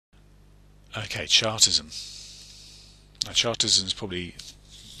Okay, chartism. Now, chartism is probably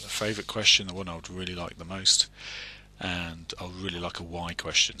a favourite question, the one I would really like the most, and I would really like a why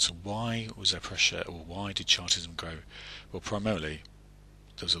question. So, why was there pressure, or why did chartism grow? Well, primarily,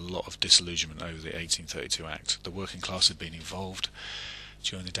 there was a lot of disillusionment over the 1832 Act. The working class had been involved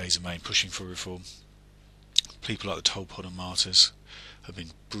during the days of May pushing for reform. People like the Tolpon martyrs had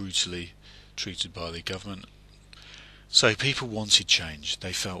been brutally treated by the government. So people wanted change.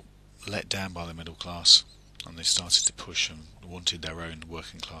 They felt let down by the middle class, and they started to push and wanted their own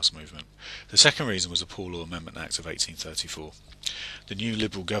working class movement. The second reason was the Poor Law Amendment Act of 1834. The new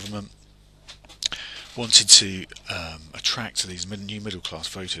Liberal government wanted to attract these new middle class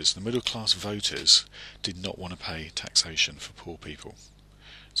voters. The middle class voters did not want to pay taxation for poor people.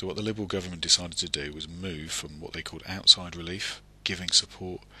 So what the Liberal government decided to do was move from what they called outside relief, giving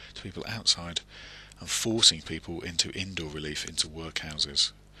support to people outside, and forcing people into indoor relief, into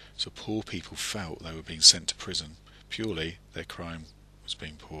workhouses. So poor people felt they were being sent to prison purely their crime was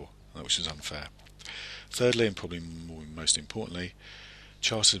being poor, which was unfair. Thirdly, and probably most importantly,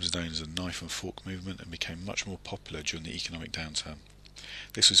 chartism was known as a knife and fork movement and became much more popular during the economic downturn.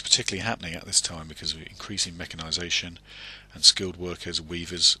 This was particularly happening at this time because of increasing mechanisation, and skilled workers,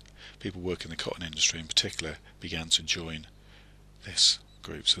 weavers, people working in the cotton industry in particular, began to join this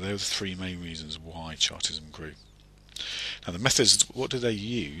group. So they were the three main reasons why chartism grew. Now the methods, what did they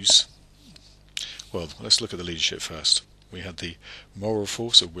use? Well, let's look at the leadership first. We had the moral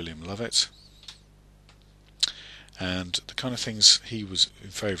force of William Lovett, and the kind of things he was in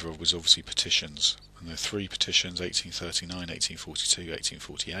favour of was obviously petitions. And there are three petitions: 1839, 1842,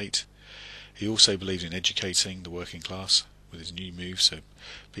 1848. He also believed in educating the working class with his new move, so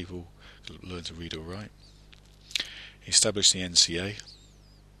people could learn to read or write. He established the NCA,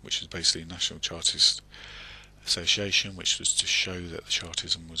 which was basically a National Chartist Association, which was to show that the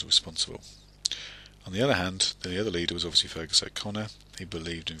chartism was responsible. On the other hand, the other leader was obviously Fergus O'Connor. He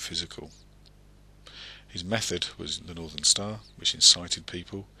believed in physical. His method was the Northern Star, which incited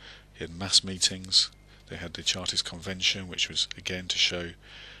people. He had mass meetings. They had the Chartist Convention, which was again to show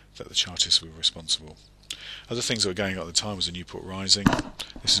that the Chartists were responsible. Other things that were going on at the time was the Newport Rising.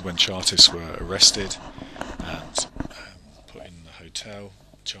 This is when Chartists were arrested and put in the hotel.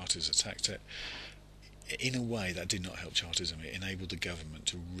 Chartists attacked it. In a way, that did not help Chartism. It enabled the government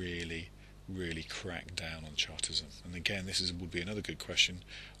to really crack down on Chartism. And again, would be another good question.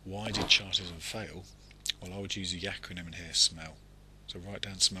 Why did Chartism fail? Well, I would use the acronym in here, SMELL. So write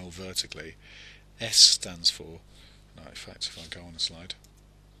down SMELL vertically. S stands for, no, in fact, if I go on a slide,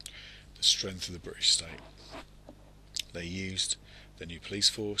 the strength of the British state. They used the new police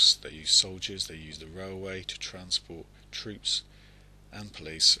force, they used soldiers, they used the railway to transport troops and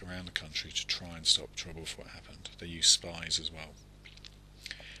police around the country to try and stop trouble before it happened. They used spies as well.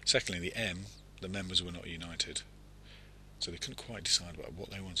 Secondly, the M, the members were not united. So they couldn't quite decide about what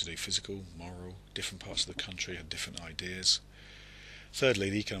they wanted to do: physical, moral. Different parts of the country had different ideas. Thirdly,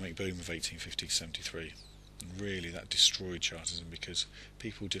 the economic boom of 1850-73. And really that destroyed Chartism because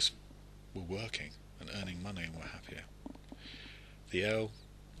people just were working and earning money and were happier. The L,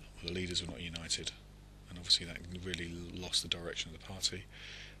 well, the leaders were not united, and obviously that really lost the direction of the party.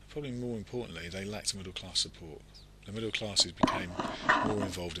 And probably more importantly, they lacked middle class support. The middle classes became more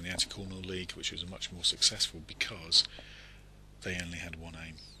involved in the Anti-Colonial League, which was much more successful because they only had one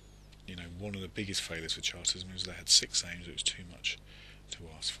aim. One of the biggest failures for Chartism was they had 6 aims. It was too much to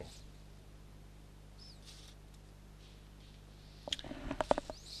ask for.